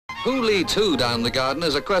Who leads who down the garden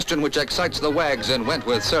is a question which excites the wags in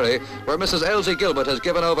Wentworth, Surrey, where Mrs. Elsie Gilbert has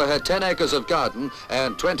given over her 10 acres of garden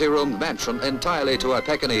and 20-roomed mansion entirely to her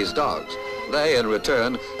Pekinese dogs. They, in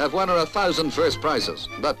return, have won her 1,000 first prizes.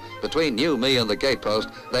 But between you, me, and the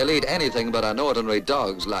gatepost, they lead anything but an ordinary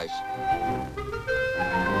dog's life.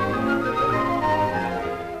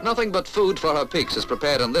 Nothing but food for her peaks is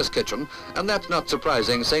prepared in this kitchen, and that's not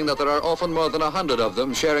surprising, seeing that there are often more than 100 of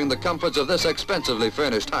them sharing the comforts of this expensively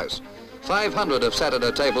furnished house. 500 have sat at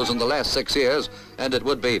her tables in the last 6 years, and it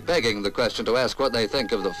would be begging the question to ask what they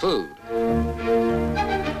think of the food.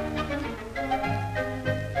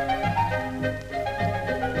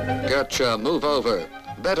 Gertrude, move over.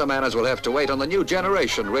 Better manners will have to wait on the new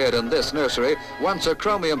generation reared in this nursery, once a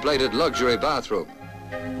chromium-plated luxury bathroom.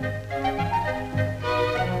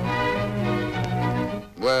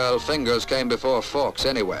 Well, fingers came before forks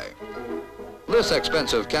anyway. This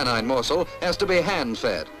expensive canine morsel has to be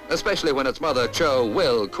hand-fed, especially when its mother, Cho,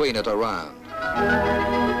 will queen it around.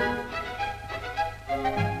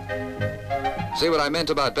 See what I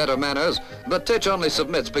meant about better manners? But Titch only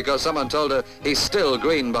submits because someone told her he's still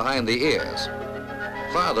green behind the ears.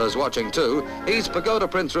 Father's watching too. He's Pagoda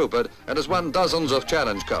Prince Rupert and has won dozens of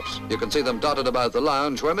challenge cups. You can see them dotted about the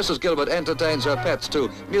lounge where Mrs. Gilbert entertains her pets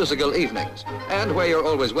to musical evenings, and where you're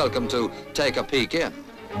always welcome to take a peek in.